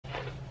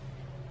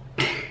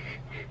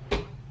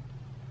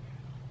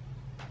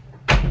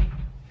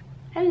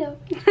Hello.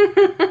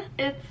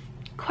 It's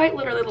quite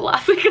literally the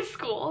last week of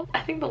school.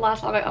 I think the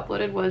last vlog I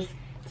uploaded was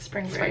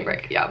spring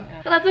break. Yeah.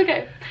 But that's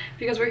okay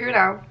because we're here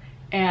now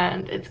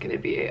and it's gonna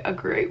be a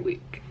great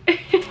week.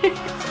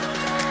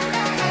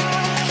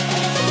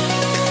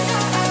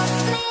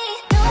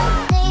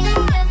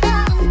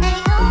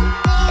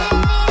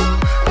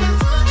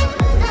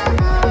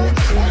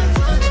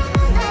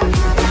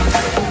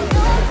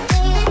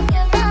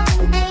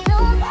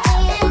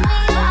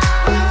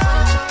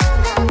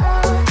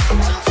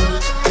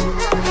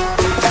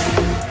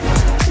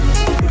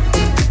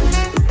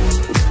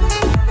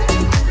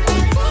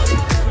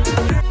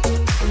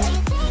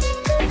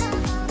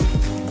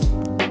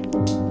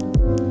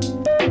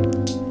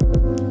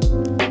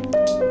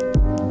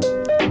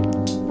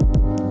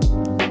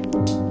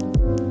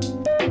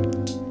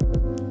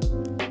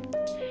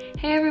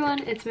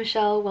 It's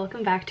Michelle.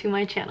 Welcome back to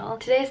my channel.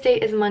 Today's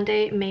date is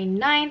Monday, May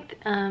 9th.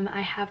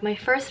 I have my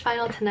first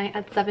final tonight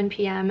at 7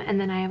 p.m. and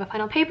then I have a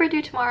final paper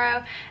due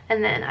tomorrow,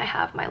 and then I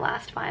have my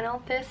last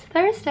final this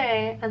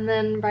Thursday, and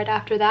then right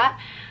after that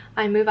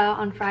I move out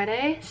on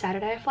Friday.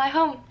 Saturday I fly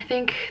home. I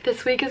think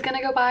this week is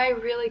gonna go by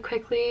really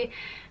quickly.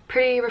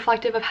 Pretty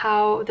reflective of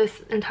how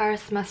this entire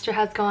semester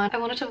has gone. I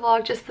wanted to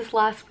vlog just this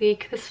last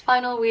week, this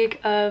final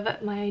week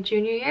of my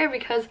junior year,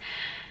 because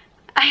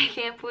I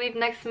can't believe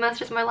next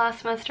semester is my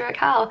last semester at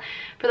Cal.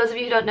 For those of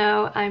you who don't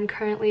know, I'm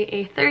currently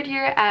a third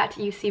year at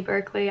UC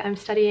Berkeley. I'm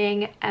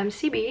studying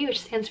MCB,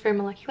 which stands for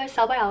molecular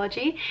cell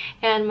biology,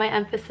 and my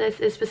emphasis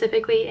is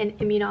specifically in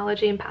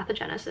immunology and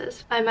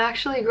pathogenesis. I'm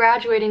actually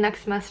graduating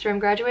next semester. I'm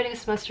graduating a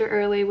semester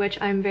early, which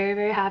I'm very,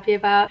 very happy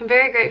about. I'm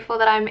very grateful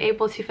that I'm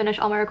able to finish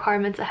all my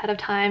requirements ahead of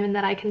time and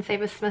that I can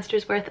save a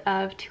semester's worth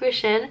of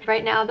tuition.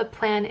 Right now, the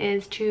plan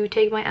is to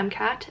take my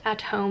MCAT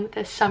at home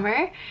this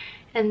summer,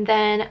 and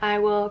then I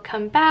will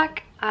come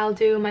back. I'll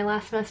do my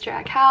last semester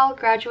at Cal,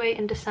 graduate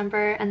in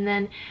December, and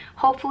then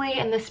hopefully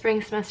in the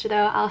spring semester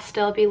though, I'll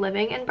still be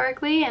living in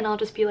Berkeley and I'll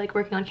just be like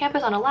working on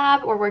campus on a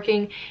lab or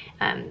working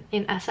in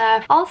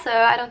SF. Also,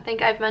 I don't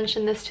think I've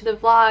mentioned this to the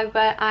vlog,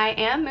 but I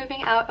am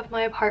moving out of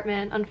my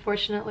apartment,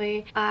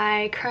 unfortunately.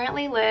 I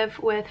currently live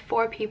with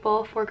 4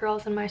 people, 4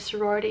 girls in my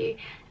sorority,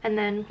 and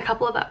then a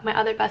couple of my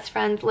other best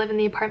friends live in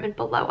the apartment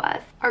below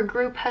us. Our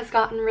group has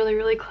gotten really,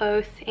 really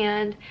close,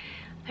 and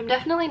I'm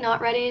definitely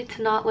not ready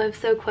to not live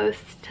so close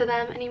to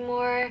them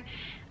anymore.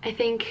 I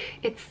think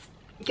it's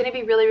gonna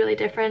be really, really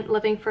different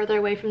living further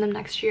away from them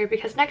next year,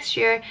 because next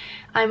year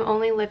I'm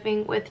only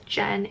living with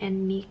Jen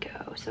and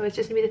Nico. So it's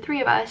just gonna be the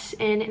 3 of us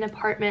in an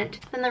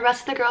apartment. Then the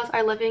rest of the girls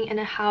are living in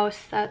a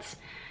house that's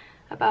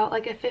about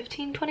like a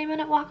 15-20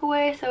 minute walk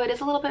away, so it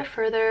is a little bit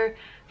further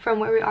from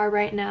where we are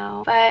right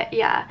now. But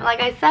yeah,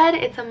 like I said,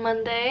 it's a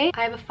Monday.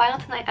 I have a final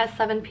tonight at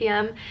 7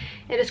 p.m.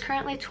 It is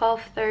currently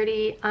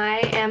 12:30. I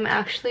am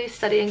actually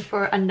studying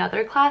for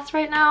another class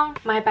right now,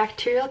 my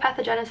bacterial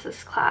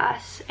pathogenesis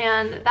class,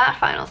 and that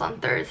final's on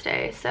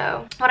Thursday.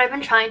 So what I've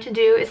been trying to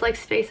do is like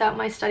space out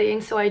my studying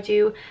so I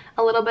do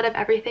a little bit of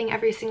everything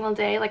every single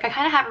day. Like I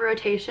kind of have a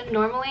rotation.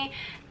 Normally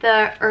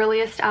the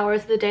earliest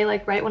hours of the day,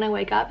 like right when I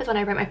wake up, is when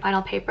I write my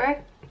final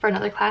paper for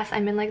another class.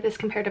 I'm in like this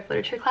comparative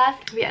literature class.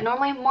 But yeah,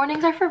 normally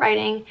mornings are for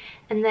writing,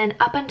 and then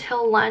up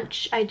until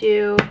lunch I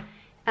do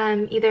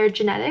either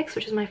genetics,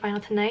 which is my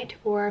final tonight,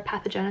 or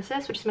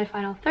pathogenesis, which is my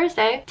final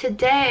Thursday.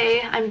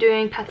 Today I'm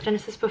doing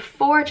pathogenesis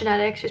before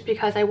genetics just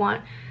because I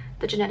want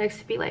the genetics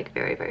to be like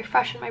very, very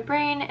fresh in my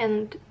brain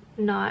and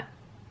not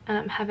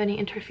have any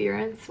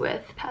interference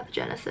with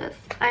pathogenesis.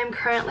 I'm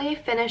currently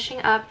finishing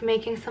up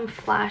making some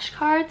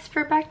flashcards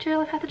for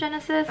bacterial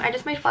pathogenesis. I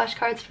just made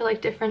flashcards for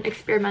like different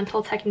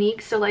experimental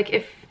techniques. So like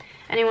if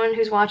anyone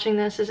who's watching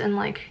this is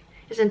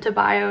into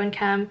bio and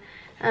chem,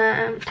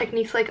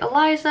 techniques like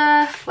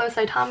ELISA, flow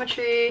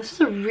cytometry. This is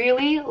a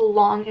really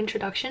long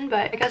introduction,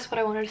 but I guess what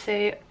I wanted to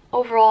say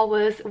overall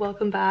was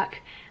welcome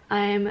back.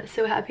 I'm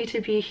so happy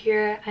to be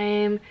here.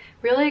 I'm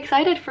really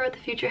excited for what the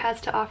future has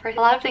to offer. A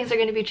lot of things are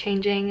going to be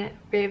changing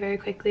very, very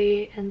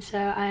quickly, and so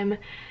I'm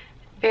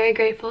very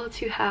grateful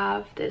to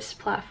have this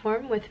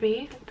platform with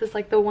me. This is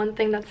like the one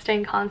thing that's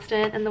staying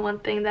constant and the one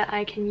thing that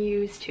I can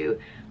use to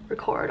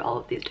record all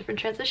of these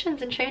different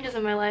transitions and changes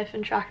in my life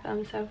and track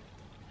them. So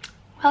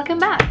welcome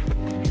back.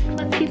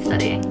 Let's keep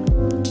studying.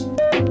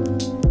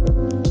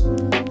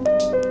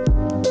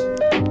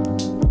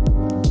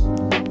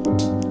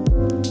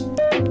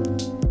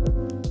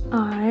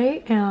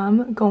 I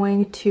am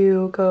going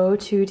to go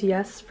to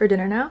DS for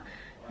dinner now,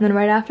 and then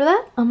right after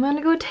that I'm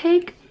gonna go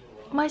take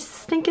my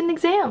stinking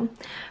exam.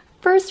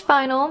 First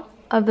final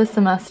of the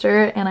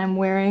semester, and I'm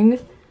wearing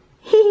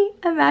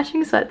a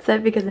matching sweat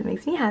set because it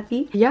makes me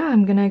happy. Yeah,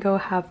 I'm gonna go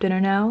have dinner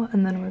now,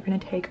 and then we're gonna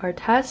take our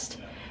test,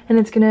 and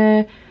it's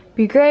gonna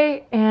be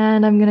great,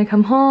 and I'm gonna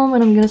come home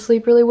and I'm gonna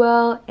sleep really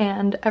well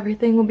and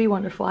everything will be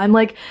wonderful. I'm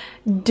like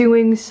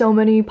doing so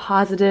many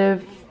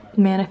positive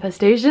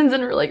manifestations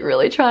and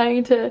really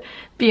trying to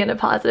be in a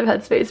positive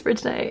headspace for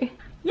tonight.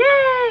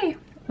 Yay!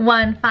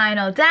 1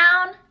 final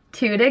down,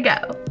 2 to go.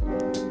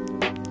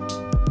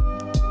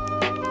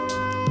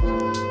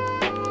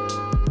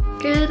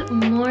 Good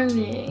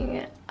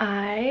morning.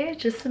 I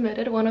just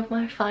submitted one of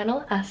my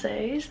final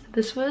essays.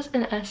 This was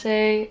an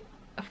essay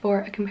for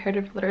a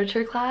comparative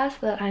literature class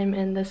that I'm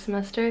in this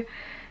semester,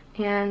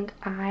 and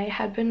I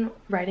had been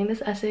writing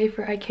this essay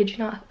for, I kid you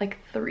not, like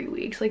 3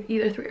 weeks, like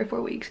either 3 or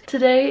 4 weeks.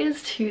 Today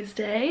is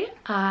Tuesday.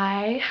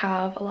 I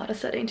have a lot of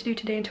studying to do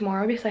today and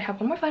tomorrow because I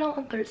have one more final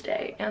on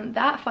Thursday, and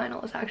that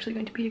final is actually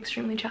going to be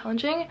extremely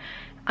challenging.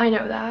 I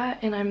know that,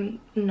 and I'm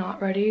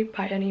not ready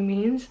by any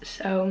means,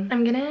 so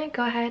I'm gonna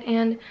go ahead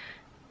and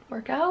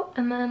work out,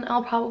 and then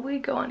I'll probably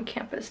go on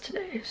campus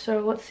today.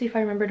 So let's see if I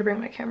remember to bring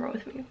my camera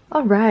with me.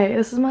 All right,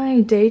 this is my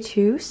day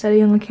 2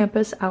 study on the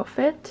campus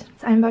outfit.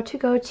 So I'm about to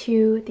go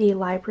to the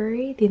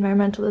library, the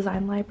environmental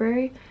design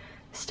library,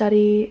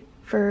 study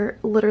for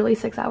literally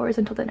 6 hours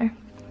until dinner.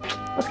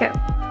 Let's go.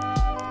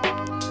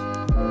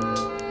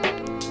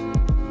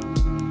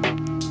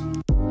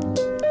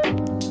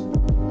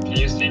 Can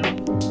you see me?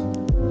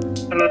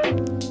 Hello.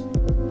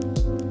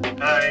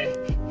 Hi.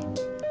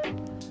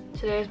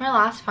 Today is my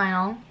last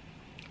final.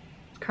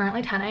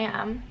 Currently 10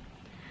 a.m.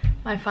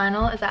 My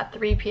final is at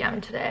 3 p.m.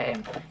 today,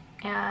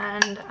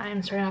 and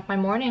I'm starting off my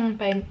morning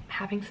by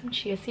having some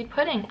chia seed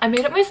pudding. I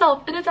made it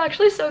myself and it's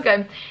actually so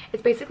good.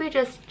 It's basically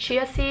just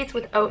chia seeds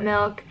with oat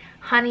milk,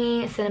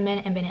 honey,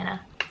 cinnamon, and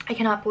banana. I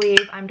cannot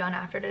believe I'm done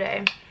after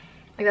today.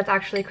 Like, that's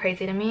actually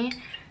crazy to me.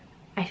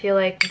 I feel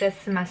like this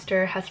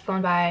semester has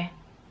flown by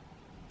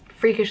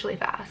freakishly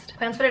fast.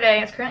 Plans for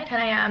today, it's currently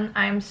 10 a.m.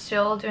 I'm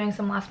still doing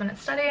some last minute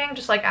studying,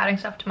 just like adding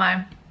stuff to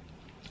my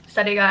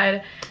study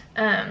guide.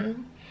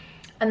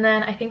 And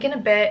then I think in a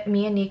bit,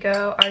 me and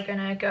Nico are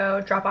gonna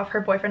go drop off her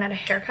boyfriend at a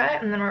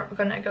haircut, and then we're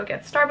gonna go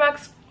get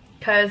Starbucks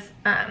because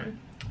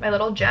my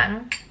little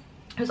Jen,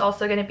 who's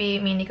also gonna be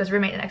me and Nico's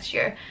roommate next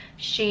year,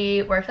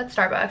 she works at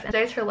Starbucks, and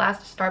today's her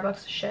last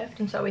Starbucks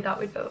shift, and so we thought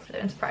we'd go over there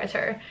and surprise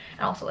her,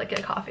 and also like get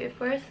a coffee, of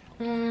course.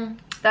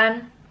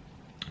 Then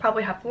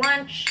probably have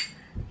lunch,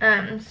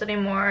 study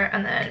more,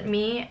 and then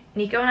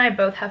Nico and I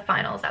both have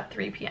finals at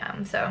 3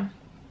 p.m. so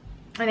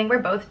I think we're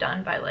both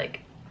done by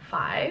like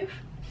 5,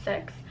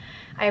 6.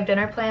 I have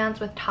dinner plans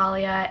with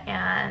Talia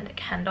and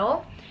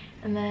Kendall,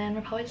 and then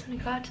we're probably just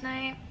gonna go out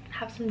tonight,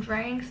 have some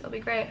drinks. It'll be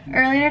great.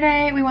 Earlier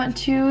today we went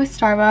to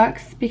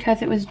Starbucks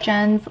because it was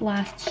Jen's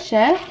last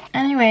shift.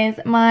 Anyways,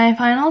 my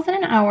final's in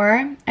an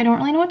hour. I don't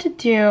really know what to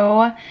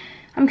do.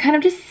 I'm kind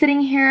of just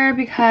sitting here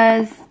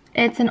because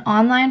it's an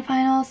online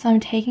final, so I'm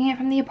taking it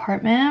from the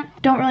apartment.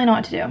 Don't really know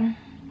what to do.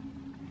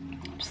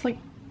 Just like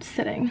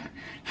sitting.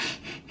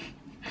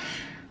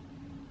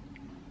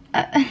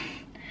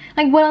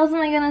 Like, what else am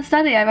I gonna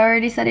study? I've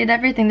already studied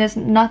everything. There's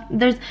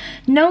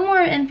no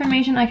more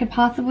information I could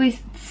possibly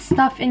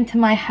stuff into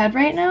my head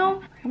right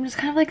now. I'm just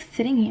kind of like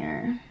sitting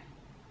here.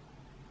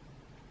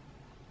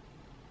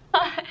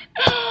 I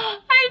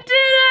did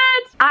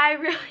it! I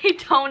really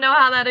don't know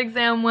how that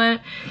exam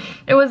went.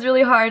 It was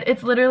really hard.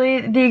 It's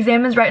literally, the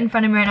exam is right in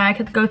front of me right now. I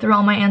could go through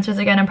all my answers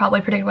again and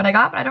probably predict what I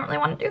got, but I don't really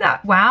want to do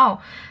that.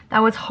 Wow, that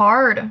was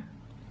hard.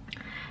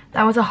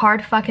 That was a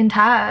hard fucking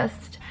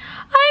test.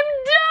 I'm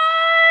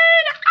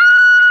done!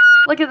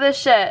 Ah! Look at this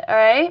shit,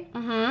 alright?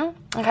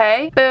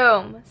 Okay.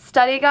 Boom.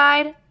 Study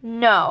guide?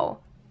 No.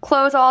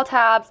 Close all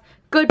tabs.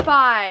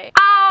 Goodbye.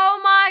 Oh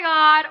my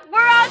god. We're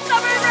on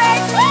summer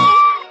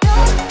break!